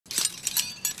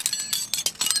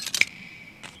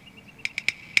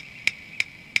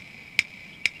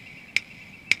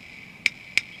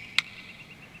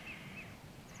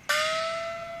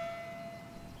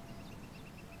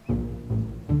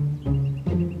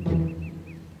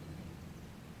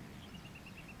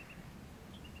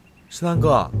石三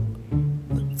哥，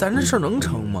咱这事儿能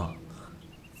成吗？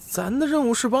咱的任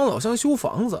务是帮老乡修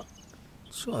房子，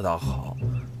这倒好，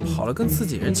跑了跟自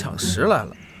己人抢食来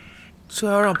了。这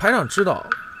要让排长知道，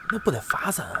那不得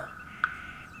罚咱啊！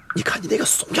你看你那个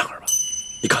怂样儿吧！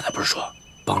你刚才不是说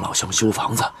帮老乡修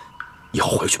房子，以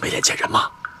后回去没脸见人吗？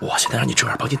我现在让你这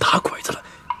样帮你打鬼子了，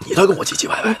你倒跟我唧唧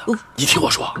歪歪的。你听我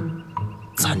说，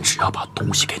咱只要把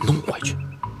东西给弄回去，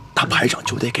那排长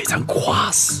就得给咱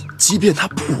夸死。即便他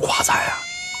不夸咱啊，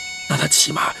那他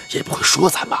起码也不会说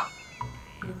咱吧？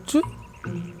这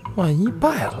万一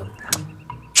败了，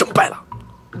真败了，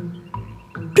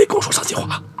别跟我说伤心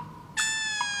话。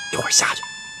一会儿下去，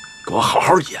给我好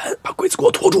好演，把鬼子给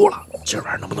我拖住了。今儿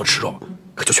晚上能不能吃肉，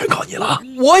可就全靠你了啊！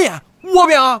我演，我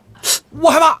编啊，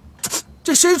我害怕。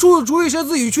这谁出的主意谁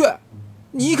自己去。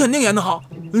你肯定演得好，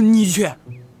你去，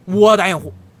我打掩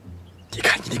护。你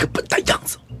看你那个笨蛋样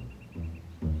子，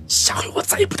下回我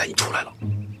再也不带你出来了。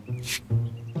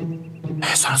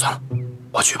哎，算了算了，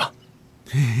我去吧。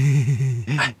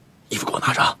哎，衣服给我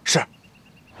拿着啊。是。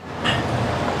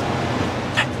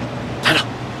哎，来了。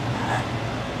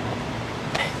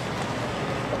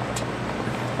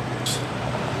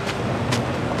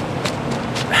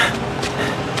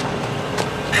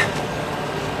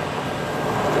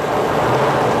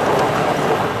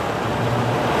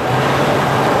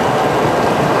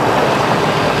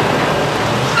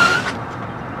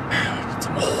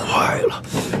怎么坏了？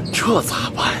这咋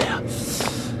办呀？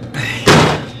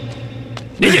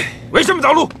李姐，为什么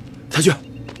走路？太君，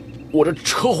我这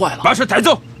车坏了，把车抬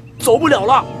走，走不了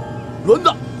了，轮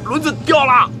子掉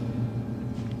了。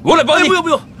我来帮你。不用，不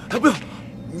用，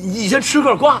你先吃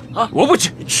个瓜啊！我不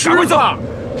吃，赶快走。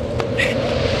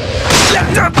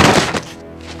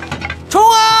冲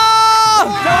啊！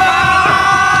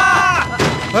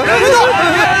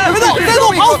别动，再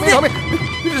动跑死你！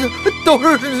都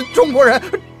是中国人，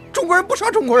中国人不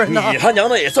杀中国人的。你他娘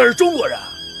的也算是中国人，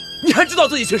你还知道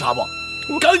自己姓啥不？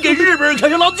敢给日本人开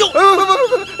枪老舅！别！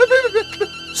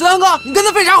石三哥，你跟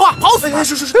他废啥话？跑死你！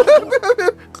是，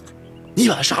你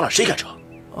把他杀了，谁开车？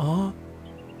啊，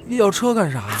要车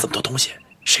干啥？这么多东西，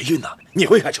谁运呢？你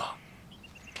会开车？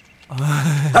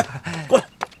哎，过来，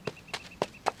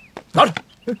拿着。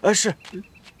是。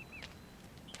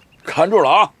看住了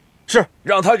啊！是，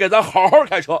让他给咱好好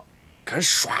开车，敢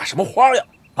耍什么花样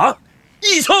啊？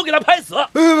一枪给他拍死！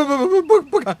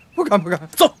不敢！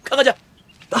走，看看去。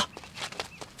啊！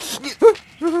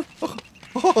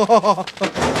好。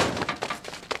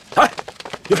哎，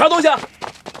有啥东西啊？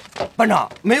班长，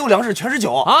没有粮食，全是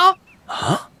酒啊！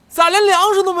咋连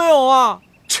粮食都没有啊？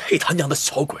这他娘的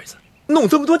小鬼子，弄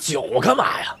这么多酒干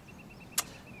嘛呀？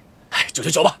哎，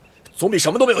酒吧，总比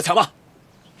什么都没有强吧？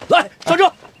来，上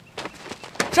车！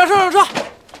上车！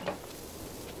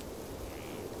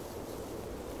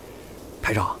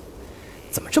排长，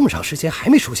怎么这么长时间还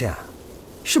没出现啊？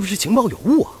是不是情报有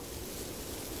误啊？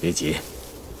别急，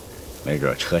没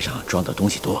准车上装的东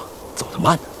西多，走得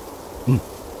慢呢。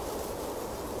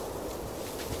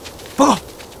报告，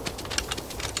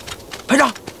排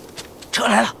长，车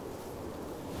来了，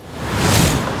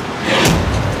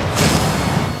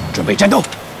准备战斗。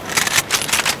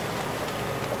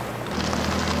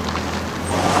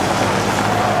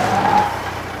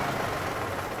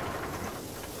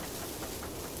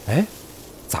哎，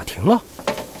咋停了？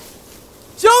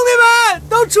兄弟们，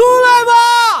都出来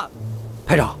吧！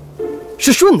排长，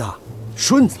是顺子。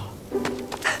顺子，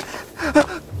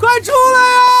快出来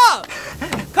啊！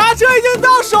卡车已经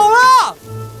到手了。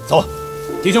走，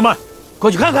弟兄们，过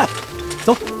去看看。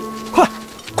走，快！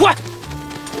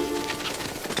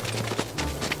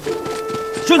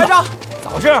顺子，排长，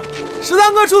咋回事？石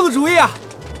三哥出的主意啊！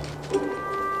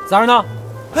三儿呢？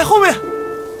哎，后面。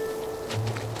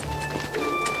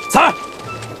三儿，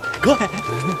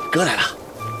哥来了。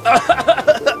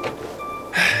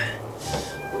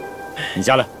你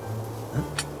下来，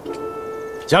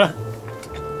下来。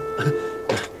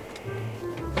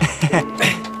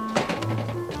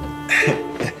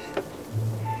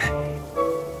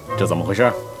这怎么回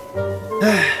事？哥，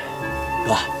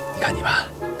你看你们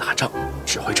打仗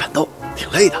指挥战斗挺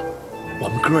累的，我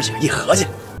们哥几个一合计，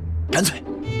干脆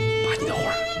把你的活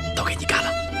儿都给你干了。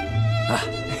啊，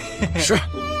是，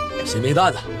新兵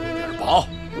蛋子有点薄，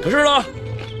可是呢，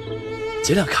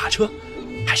劫辆卡车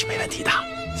还是没问题的。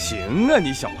行啊，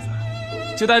你小子，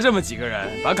就带这么几个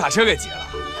人把卡车给劫了？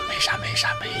没啥，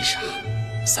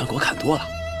三国看多了，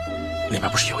里面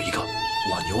不是有一个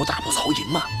蜗牛大步曹营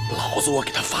吗？老子我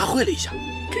给他发挥了一下，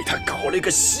给他搞了一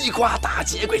个西瓜大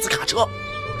劫鬼子卡车。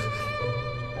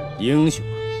英雄，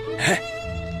哎，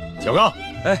小刚，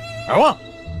哎，二旺，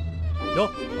哟，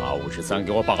把53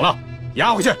给我绑了，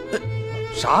押回去。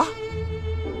啥？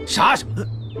杀什么？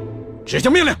执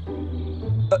行命令。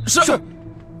是。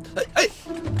哎，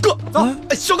哥，走！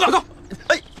哎，小哥，哥，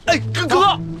哎，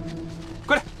哥，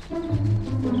快点！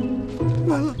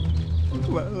完了！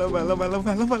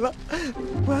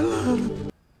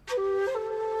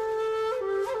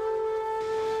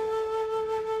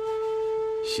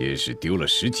先是丢了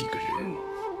10几个人，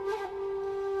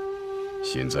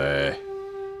现在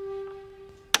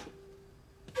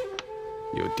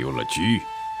又丢了车。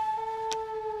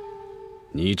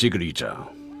你这个旅长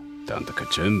当得可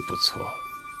真不错。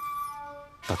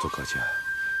大佐阁下，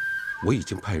我已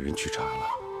经派人去查了，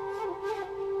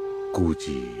估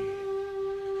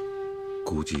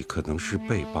计可能是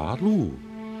被八路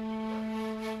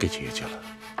给劫去了。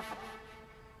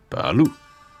八路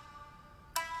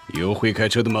有会开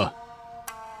车的吗？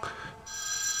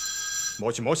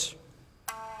もしもし。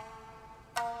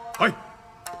はい。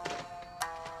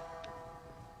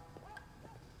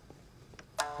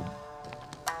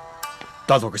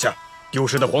大佐阁下，丢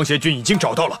失的皇协军已经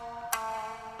找到了。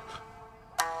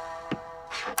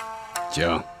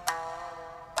讲。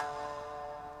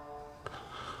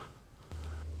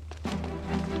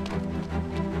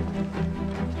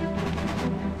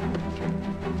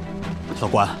老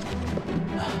官，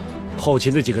后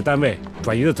勤的几个单位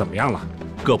转移的怎么样了？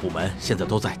各部门现在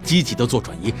都在积极的做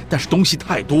转移，但是东西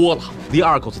太多了，离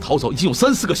二狗子逃走已经有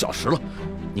3、4个小时了。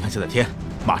你看现在天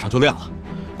马上就亮了，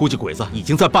估计鬼子已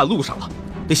经在半路上了，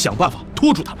得想办法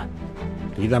拖住他们。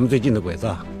离咱们最近的鬼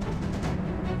子，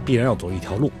必然要走一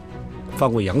条路，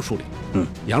翻过杨树岭。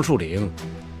杨树岭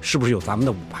是不是有咱们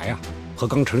的5排啊？和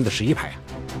刚承认的11排啊？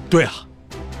对啊，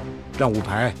让5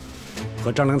排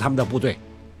和张良他们的部队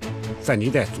在那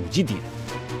一带阻击敌人，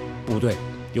部队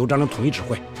由张良统一指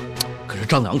挥。可是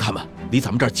张良他们离咱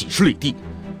们这儿几十里地，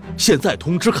现在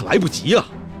通知可来不及啊！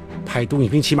派东一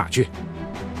兵骑马去，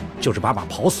就是把马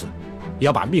跑死，也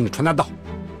要把命令传达到，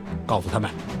告诉他们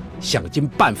想尽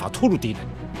办法拖住敌人，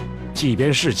即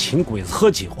便是请鬼子喝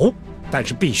酒，但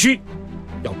是必须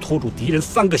要拖住敌人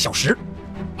3个小时。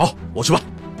好，我去办。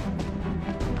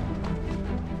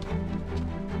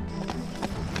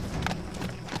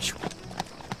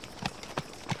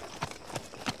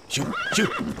咻！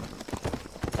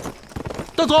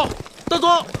大佐！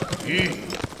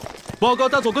报告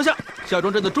大佐阁下，夏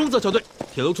庄镇的中泽小队、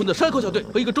铁楼村的山口小队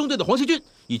和一个中队的皇协军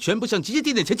已全部向集结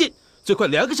地点前进，最快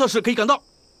2个小时可以赶到。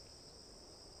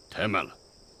太慢了，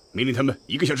命令他们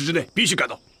1个小时之内必须赶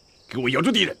到，给我咬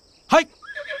住敌人。嗨！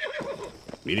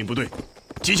命令部队，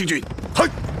急行军，嗨，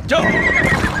叫！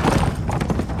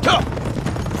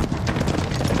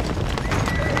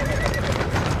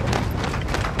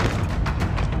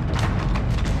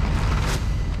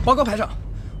报告排长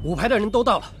，5排的人都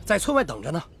到了，在村外等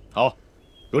着呢。好，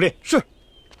如例。是。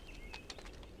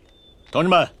同志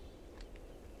们，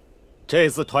这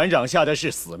次团长下的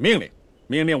是死命令，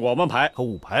命令我们排和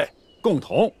5排共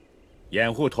同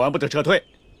掩护团部的撤退。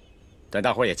但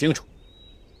大伙儿也清楚，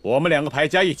我们2个排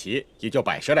加一起也就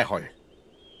110来号人，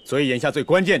所以眼下最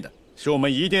关键的是我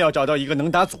们一定要找到一个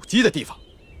能打阻击的地方，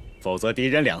否则敌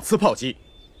人2次炮击，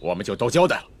我们就都交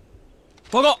代了。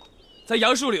报告。在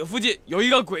杨树岭附近有一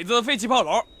个鬼子的废弃炮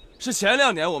楼，是前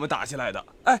2年我们打下来的。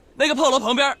哎，那个炮楼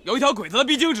旁边有一条鬼子的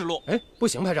必经之路。哎，不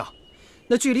行，排长，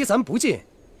那距离咱们不近，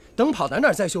等跑到那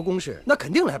儿再修工事，那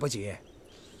肯定来不及。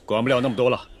管不了那么多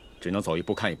了，只能走一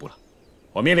步看一步了。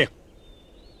我命令，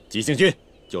急行军，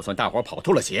就算大伙跑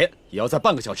脱了险，也要在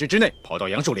半个小时之内跑到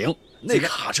杨树岭。那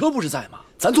卡车不是在吗？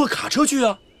咱坐卡车去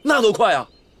啊，那多快啊！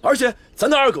而且咱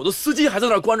那二狗的司机还在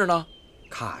那儿关着呢。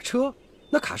卡车？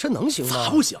那卡车能行吗？咋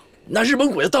不行？那日本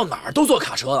鬼子到哪儿都坐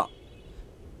卡车啊，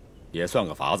也算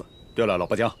个法子。对了，老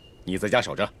婆江，你在家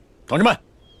守着。同志们，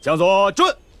向左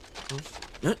转。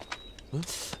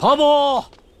跑步，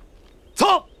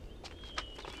走。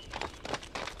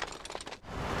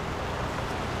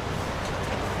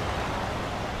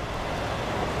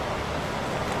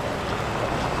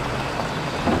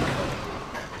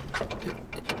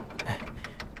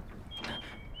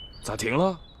咋停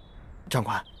了？长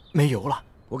官，没油了。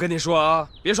我跟你说啊，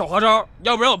别耍花招，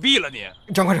要不然我毙了你！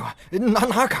长官，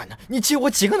哪敢呢？你借我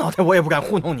几个脑袋，我也不敢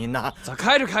糊弄您呐。咋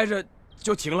开着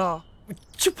就停了？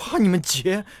就怕你们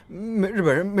劫，日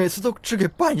本人每次都只给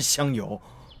半箱油。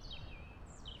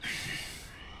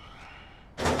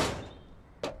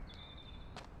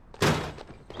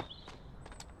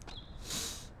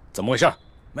怎么回事？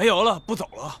没油了，不走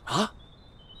了啊！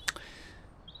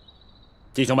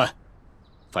弟兄们，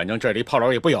反正这离炮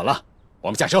楼也不远了，我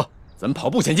们下车。咱们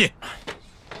跑步前进，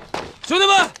兄弟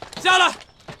们，下来，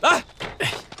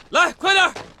来，快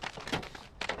点，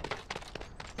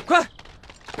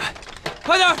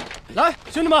快点，来，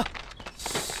兄弟们，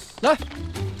来，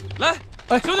来，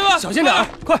哎，兄弟们，小心点儿，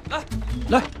快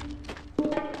来，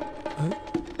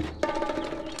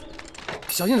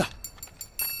小心点。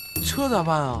这咋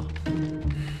办啊？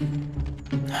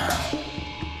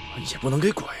也不能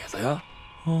给鬼子呀。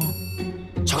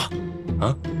小刚，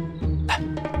啊，来，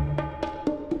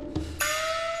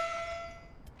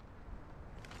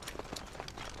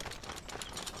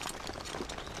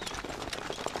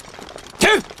停！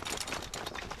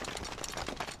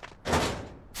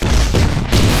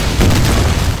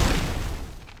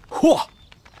嚯，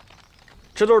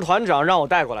这都是团长让我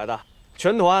带过来的，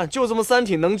全团就这么3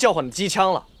挺能叫唤的机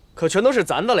枪了，可全都是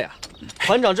咱的了呀。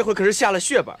团长这回可是下了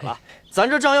血本了，咱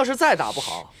这仗要是再打不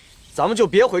好，咱们就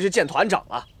别回去见团长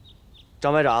了。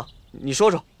张排长，你说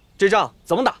说这仗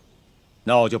怎么打？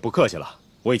那我就不客气了，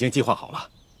我已经计划好了。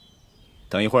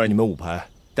等一会儿你们5排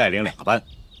带领2个班，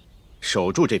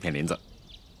守住这片林子。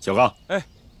小刚，哎，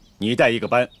你带1个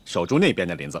班守住那边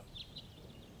的林子。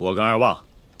我跟二旺，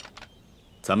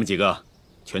咱们几个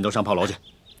全都上炮楼去。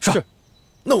是。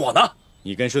那我呢？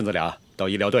你跟顺子俩到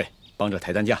医疗队帮着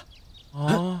抬担架。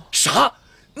啊？啥？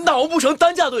那我不成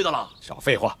担架队的了？少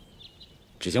废话，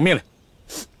执行命令。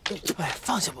哎，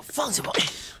放下吧，放下吧。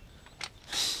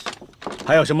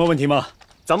还有什么问题吗？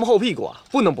咱们后屁股啊，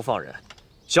不能不放人。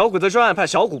小鬼子专案派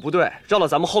小股部队绕到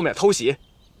咱们后面偷袭。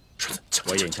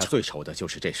我眼下最愁的就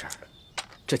是这事儿，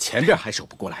这前边还守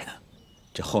不过来呢，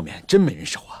这后面真没人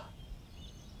守啊。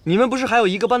你们不是还有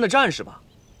1个班的战士吗？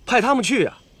派他们去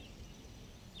呀。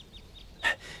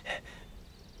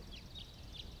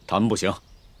他们不行，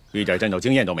一点战斗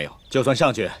经验都没有，就算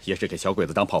上去也是给小鬼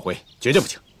子当炮灰，绝对不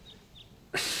行。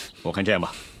我看这样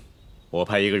吧，我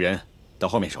派1个人到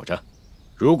后面守着，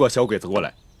如果小鬼子过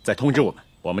来，再通知我们，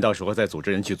我们到时候再组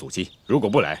织人去阻击。如果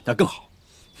不来，那更好。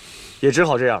也只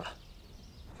好这样了。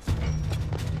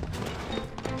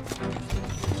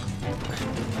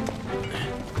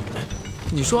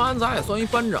你说俺咋也算一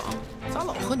班长，咋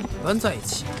老和你们在一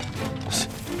起？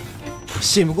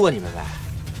信不过你们呗。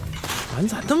俺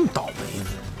咋那么倒霉呢？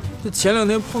这前2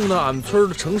天碰到俺们村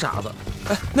的成傻子，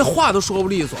哎，那话都说不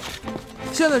利索。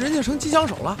现在人家成机枪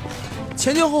手了，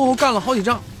前前后后干了好几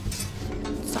仗。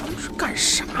咱们是干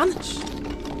啥呢？这是。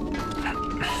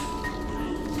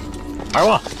二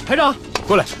旺，排长，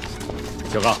过来。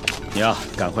小刚，你呀，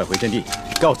赶快回阵地，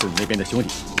告诉你那边的兄弟，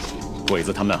鬼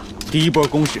子他们啊，第1波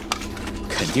攻势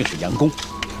肯定是佯攻。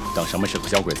等什么时候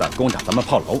小鬼子攻打咱们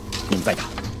炮楼，你们再打。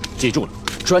记住了，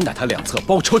专打他2侧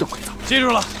包抽的鬼子。记住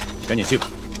了，赶紧去吧。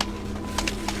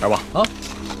二旺啊，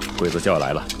鬼子就要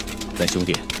来了，咱兄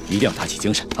弟一定要打起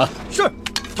精神啊！是，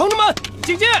同志们，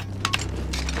警戒！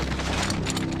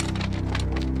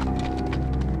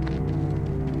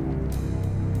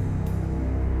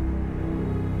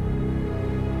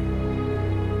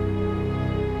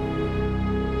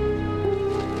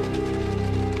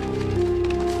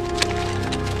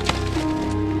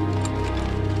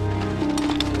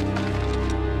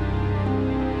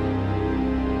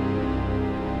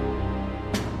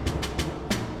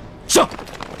上！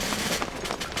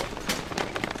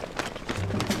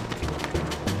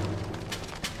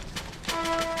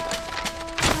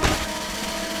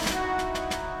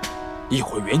一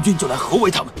会儿援军就来合围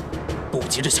他们，不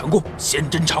急着强攻，先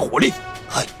侦察火力。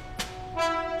嗨，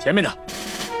前面的，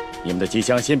你们的机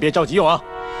枪先别着急用啊。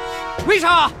为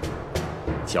啥？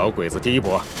小鬼子第1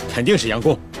波肯定是佯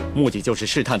攻，目的就是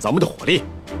试探咱们的火力。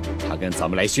他跟咱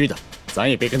们来虚的，咱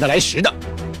也别跟他来实的。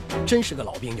真是个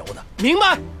老兵油的，明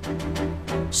白？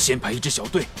先派1支小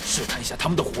队试探一下他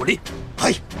们的火力。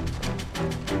嗨，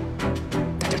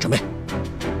大家准备。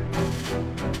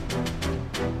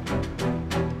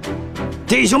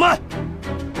弟兄们，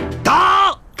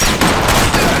打！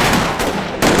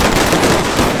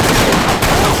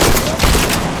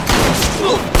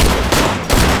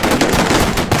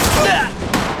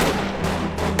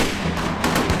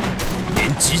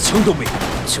连机枪都没有，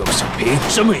就想凭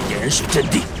什么引人水阵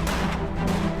地？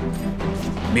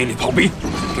命令炮兵，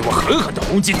给我狠狠地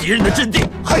轰击敌人的阵地！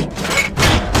嘿！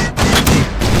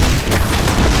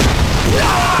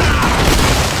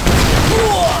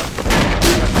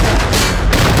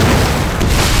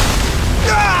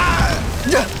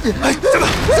哎，怎么？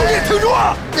兄弟，挺住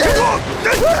啊！挺住！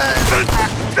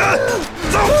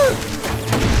走！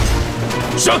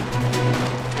上！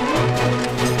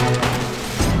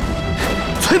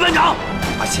崔班长，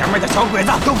把前面的小鬼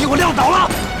子都给我撂倒了！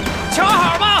瞧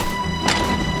好吧！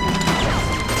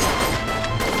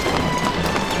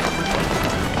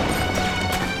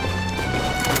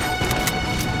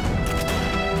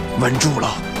稳住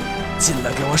了，进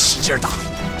来给我使劲打！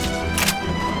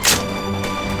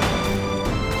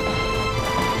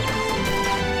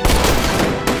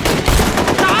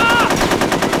打！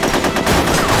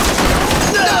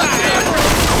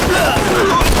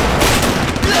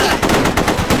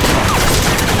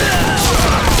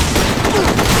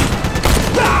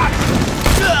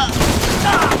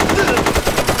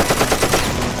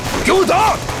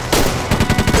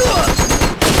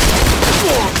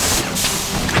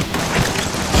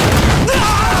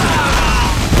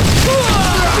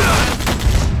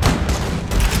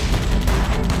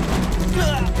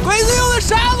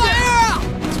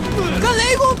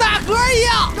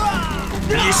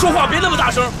你说话别那么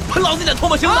大声，喷老子一脸唾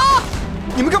沫星子！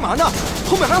你们干嘛呢？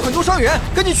后面还有很多伤员，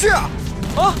赶紧去啊！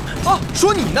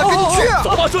说你呢，赶紧去啊！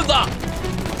走吧，顺子。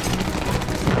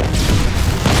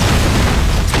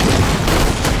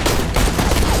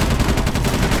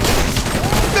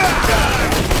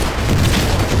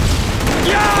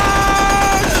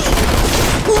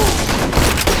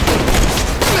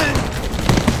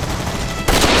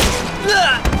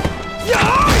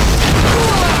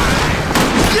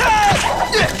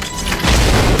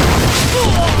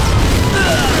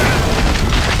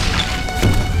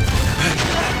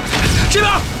这边！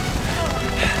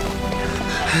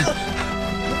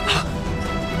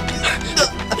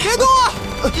别动啊！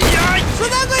石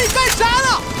南哥，你干啥呢？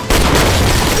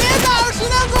别打了，石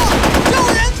南哥，救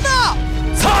人呢！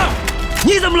三儿，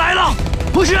你怎么来了？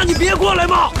不是让你别过来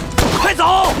吗？快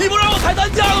走！你不让我抬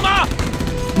担架了吗？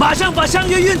马上把伤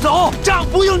员运走，仗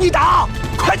不用你打，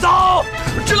快走！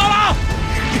知道了。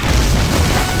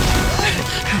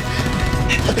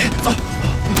走。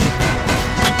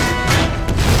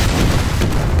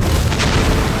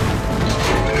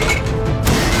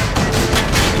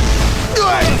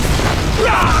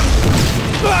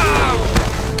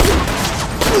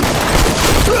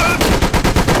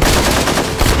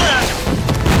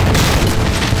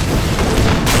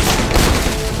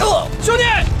兄弟，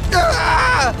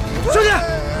兄弟，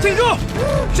挺住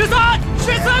！13、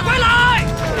14，快来！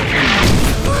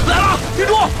来了，挺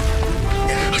住！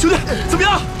兄弟，怎么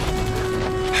样？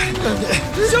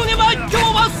兄弟们，跟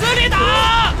我往死里打！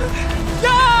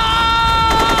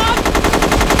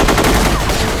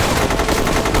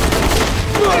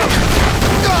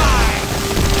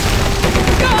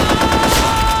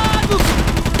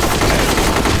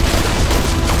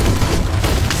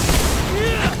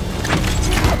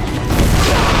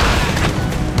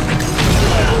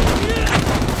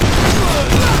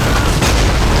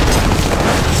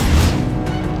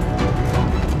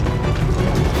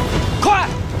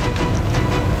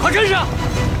快跟上！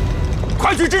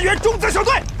快去支援中子小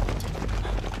队！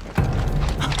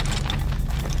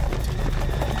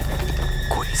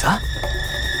鬼子！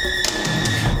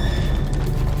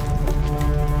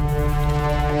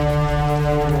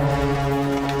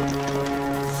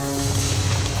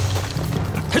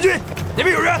太君，那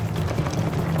边有人！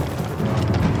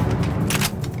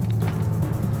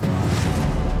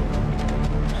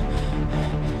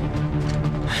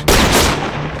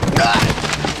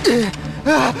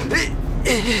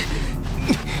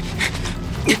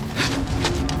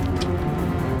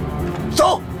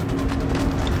走！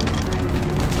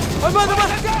慢慢，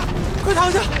快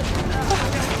躺下！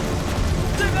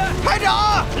排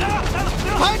长，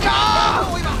排长！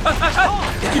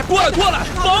你过来，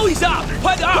帮一下，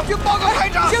快点！去报告排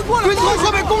长，先过来！军统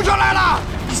说被攻上来了，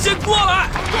你先过来！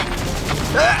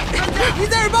你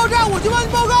在这报站，我去帮你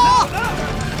报告啊！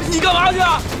你干嘛去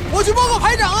啊？我去报告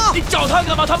排长啊！你找他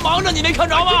干嘛？他忙着，你没看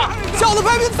着吗？叫他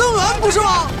派兵增援不是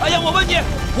吗？哎呀，我问你，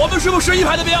我们是不是11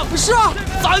排的兵？是啊，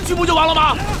咱去不就完了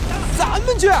吗？咱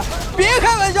们去？别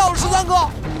开玩笑了，13哥，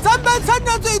咱班参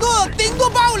战最多的顶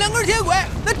多8个2根铁轨，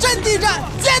那阵地战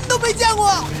见都没见过。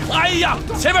哎呀，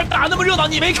前面打那么热闹，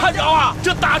你没看着啊？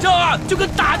这打仗啊，就跟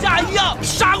打架一样，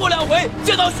杀过2回，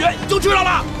见到血你就知道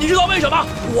了。你知道为什么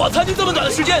我参军这么短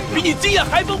的时间，比你经验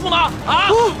还丰富吗？啊？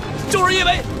就是因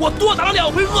为我多打了2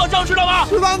回恶仗，知道吗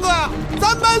？13哥呀，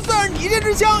咱班算是你这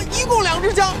支枪，一共2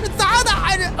支枪，这咋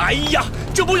打呀这？哎呀，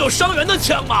这不有伤员的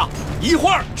枪吗？一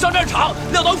会儿上战场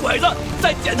撂倒鬼子，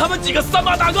再捡他们几个3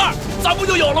把大个，咱不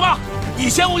就有了吗？以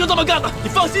前我就这么干的，你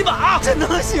放心吧啊！这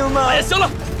能行吗？哎呀，行了，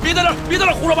别在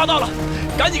这胡说八道了，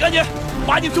赶紧，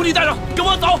把你兄弟带上，跟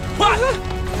我走，快！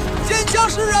先枪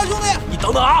试试啊，兄弟！你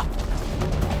等等啊！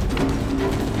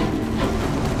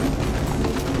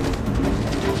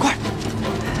快！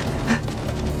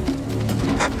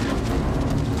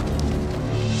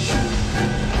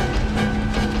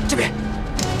这边，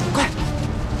快！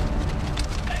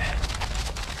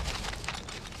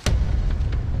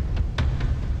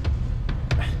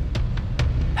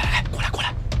来，过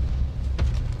来！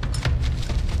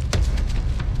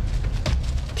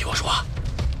听我说，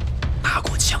拿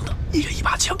过枪的，1人1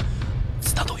把枪，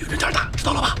子弹都匀着点打，知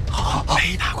道了吧？好。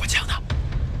没拿过枪的，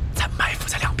咱埋伏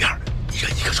在2边，1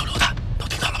人1个手榴弹，都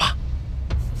听到了吧？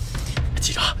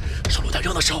记着，手榴弹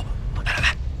扔的时候，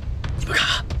来，你们看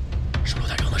啊，手榴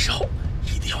弹扔的时候，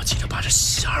一定要记着把这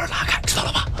弦儿拉开，知道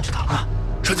了吧？知道了。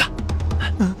顺子，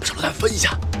手榴弹分一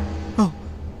下。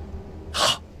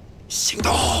好，行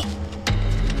动。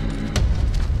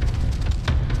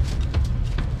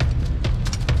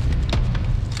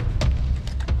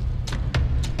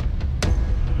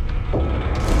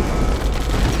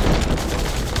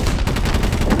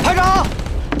排长，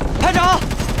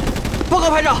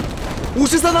排长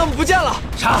，53他们不见了。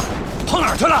啥？跑哪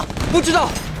儿去了？不知道，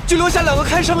就留下2个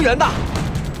看伤员的。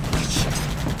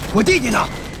我弟弟呢？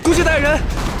估计带人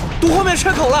堵后面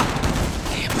车口了。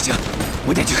不行，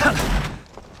我得去看看。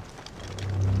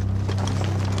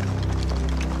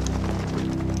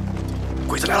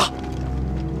鬼子来了！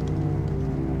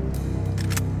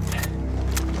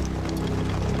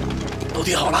都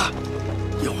听好了，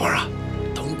一会儿啊，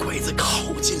等鬼子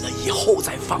靠近了以后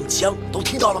再放枪，都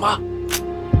听到了吗？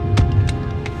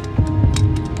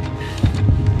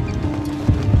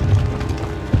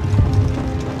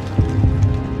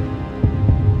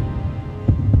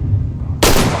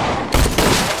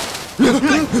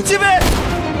击飞！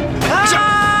是，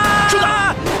顺子，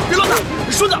别乱打！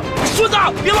顺子，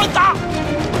别乱打！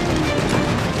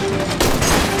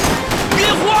别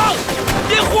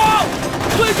慌，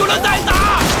对准了再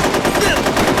打！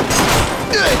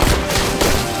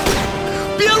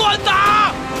别乱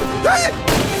打！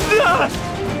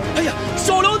哎呀，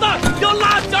手榴弹要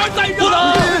拉弦再扔！不能！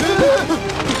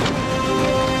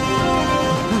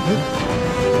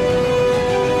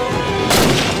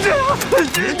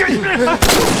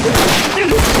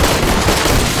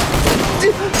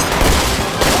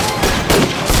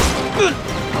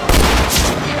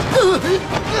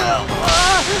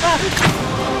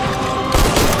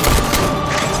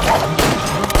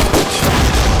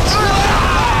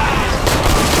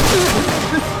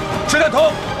掷弹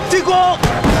筒进攻！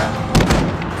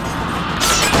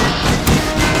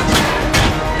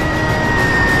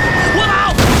我倒！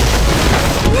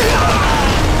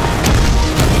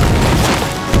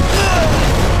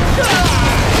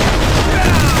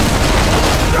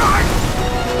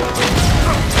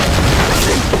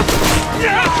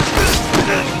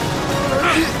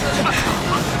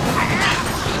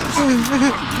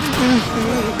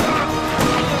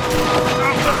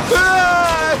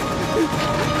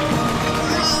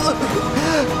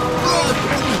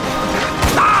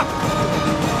打！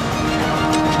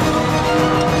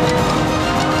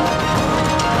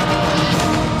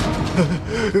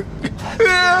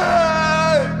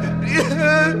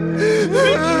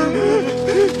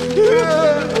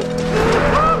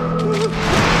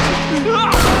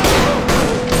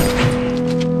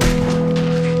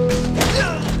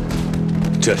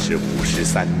这是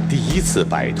53第一次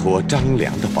摆脱张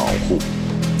良的保护，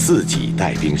自己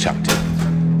带兵上阵，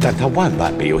但他万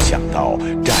万没有想到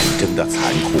战争的残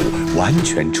酷完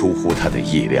全出乎他的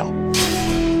意料。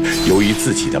由于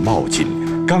自己的冒进，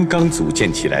刚刚组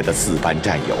建起来的4班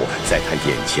战友在他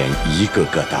眼前一个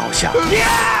个倒下。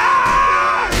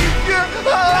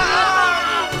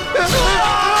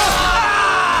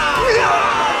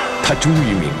他终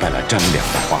于明白了张良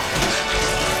的话：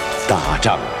打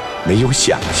仗没有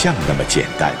想象那么简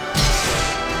单。